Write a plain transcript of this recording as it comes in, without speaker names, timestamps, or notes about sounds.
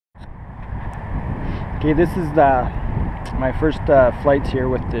Okay, this is my first flights here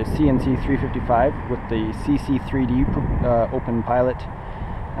with the CNC 355 with the CC3D open pilot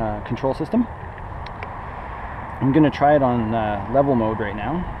control system. I'm going to try it on level mode right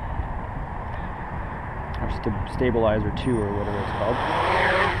now, or stabilizer 2 or whatever it's called.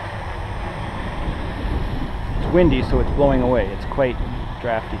 It's windy, so it's blowing away. It's quite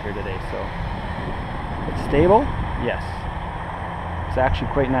drafty here today, so it's stable. Yes, it's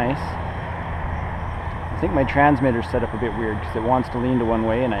actually quite nice. I think my transmitter's set up a bit weird because it wants to lean to one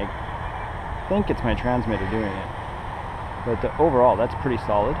way, and I think it's my transmitter doing it. But overall, that's pretty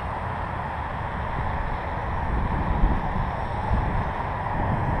solid.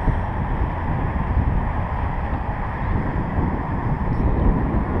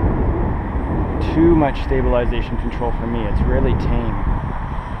 Too much stabilization control for me. It's really tame.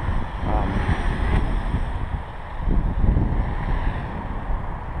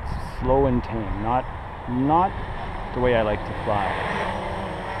 It's slow and tame, not the way I like to fly.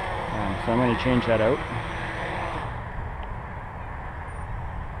 So I'm going to change that out.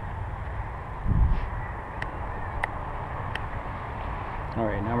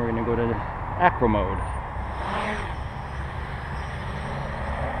 Alright, now we're going to go to acro mode.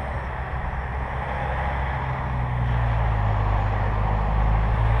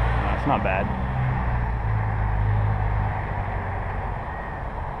 It's not bad.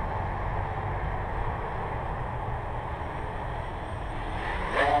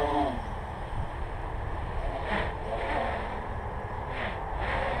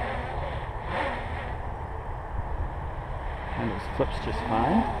 And it flips just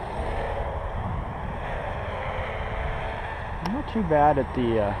fine. Not too bad at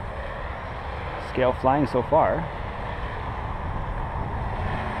the scale flying so far.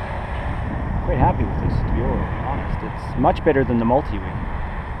 Quite happy with this, to be honest. It's much better than the multiwii.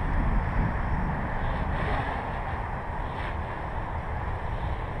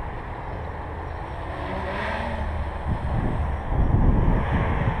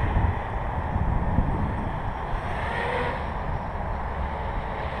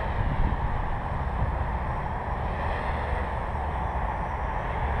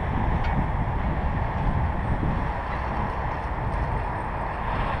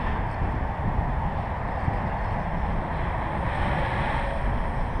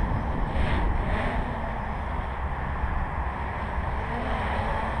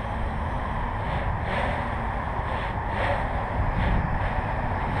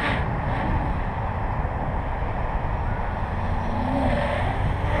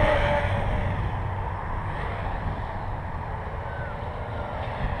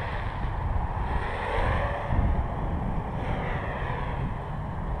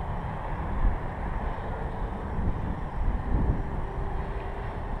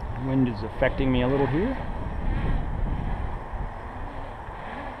 Wind is affecting me a little here.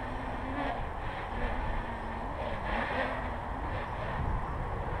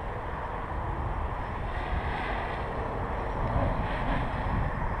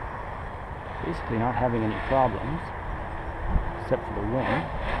 Basically not having any problems, except for the wind.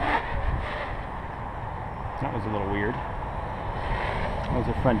 That was a little weird. That was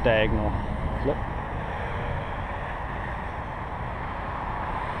a front diagonal flip.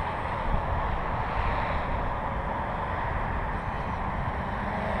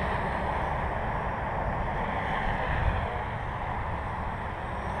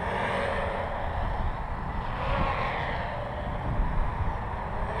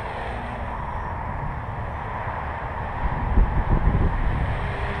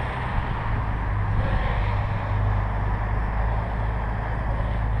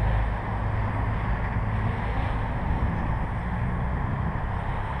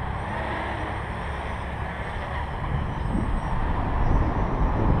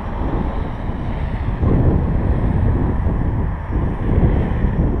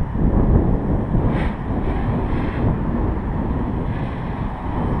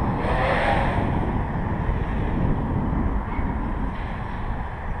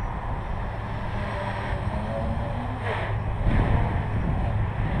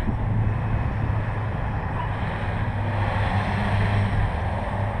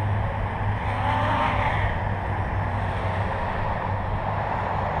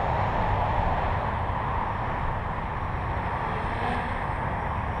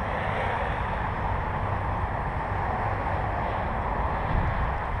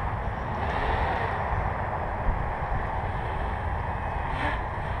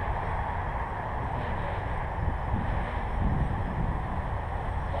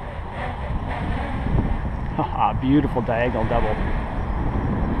 Haha, beautiful diagonal double.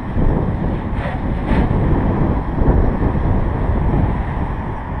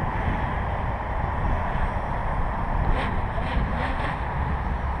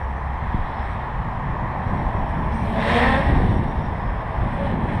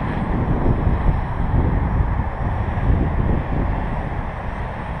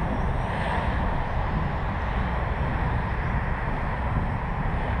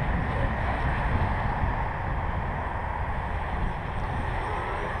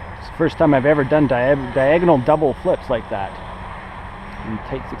 the first time I've ever done diagonal double flips like that in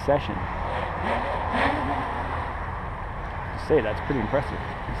tight succession. To say, that's pretty impressive.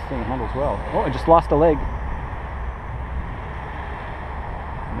 This thing handles well. Oh, I just lost a leg.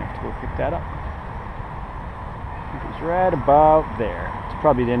 I have to go pick that up. It was right about there. It's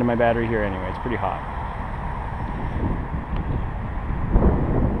probably the end of my battery here anyway. It's pretty hot.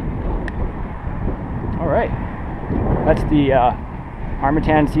 Alright. That's the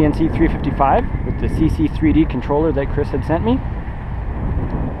Armattan CNC 355 with the CC3D controller that Chris had sent me.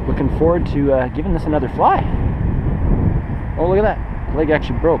 Looking forward to giving this another fly. Oh, look at that. The leg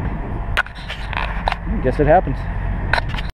actually broke. I guess it happens.